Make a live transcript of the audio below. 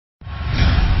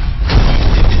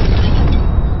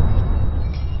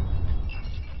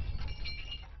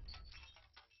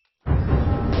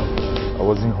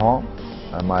in home,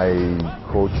 my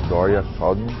coach Doria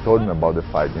told me about the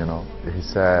fight. You know, he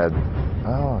said,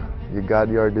 "Oh, you got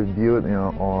your debut, you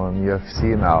know, on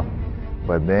UFC now."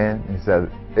 But then he said,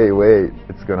 "Hey, wait,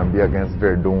 it's gonna be against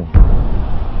Werdum."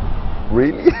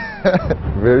 Really?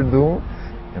 Werdum?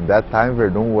 In that time,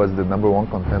 Werdum was the #1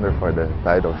 contender for the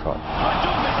title shot.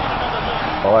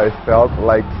 Oh, I felt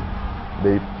like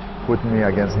they put me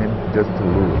against him just to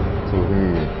lose, to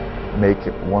make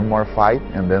one more fight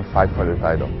and then fight for the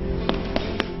title.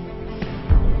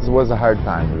 It was a hard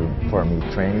time for me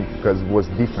training because it was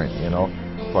different, you know,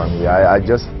 for me. I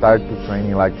just started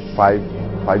training like five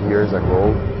years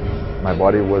ago. My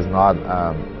body was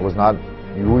not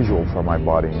usual for my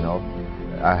body, you know.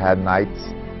 I had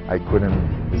nights I couldn't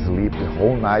sleep the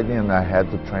whole night, and I have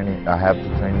to train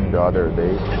the other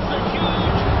day.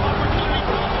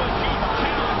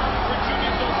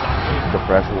 The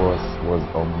pressure was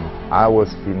on me. I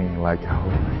was feeling like, oh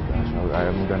my gosh, I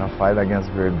am gonna fight against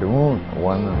Werdum,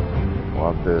 one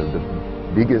of the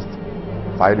biggest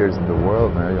fighters in the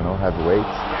world, you know, heavyweights.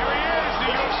 There he is,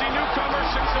 the UFC newcomer,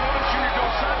 6'1", Junior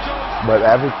Dos Santos. But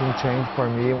everything changed for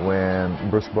me when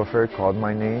Bruce Buffer called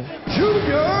my name.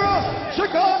 Junior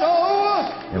Chicago!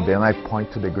 And then I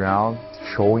point to the ground,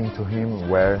 showing to him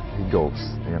where he goes,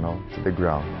 you know, to the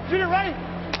ground. Junior, ready?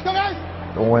 Go guys!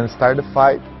 When I start the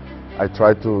fight, I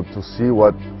try to see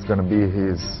what's going to be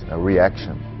his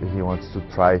reaction. If he wants to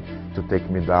try to take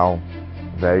me down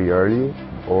very early,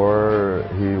 or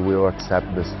he will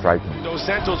accept the striking. Dos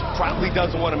Santos probably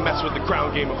doesn't want to mess with the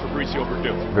ground game of Fabricio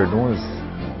Werdum. Werdum is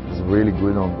really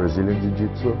good on Brazilian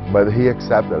Jiu-Jitsu, but he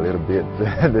accepted a little bit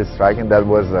the striking. That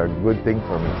was a good thing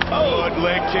for me. Oh, good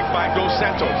leg kick by Dos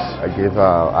Santos. I gave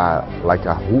like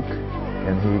a hook,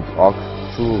 and he walked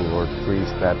 2 or 3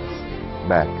 steps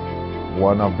back.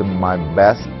 One of my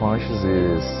best punches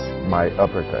is my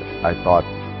uppercut. I thought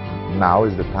now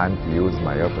is the time to use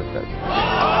my uppercut.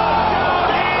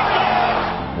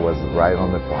 It was right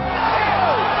on the point.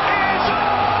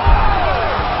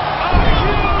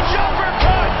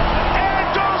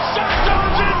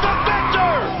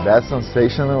 That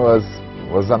sensation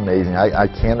was amazing. I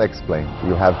can't explain.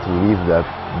 You have to live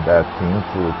that thing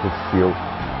to feel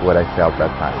what I felt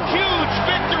that time. Huge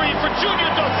victory for Junior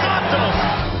Dos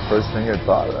Santos. First thing I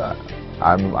thought,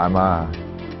 I'm a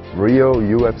real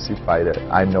UFC fighter.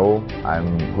 I know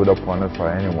I'm a good opponent for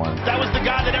anyone. That was the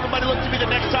guy that everybody looked to be the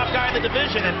next top guy in the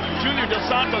division, and Junior Dos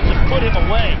Santos just put him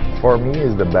away. For me,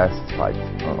 it's the best fight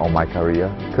on my career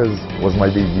because it was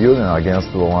my debut, you know,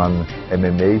 against one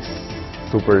MMA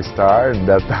superstar at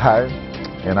that time,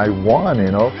 and I won,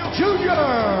 you know. Junior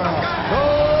Dos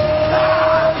Santos!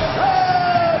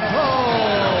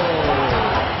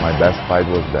 My best fight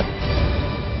was that.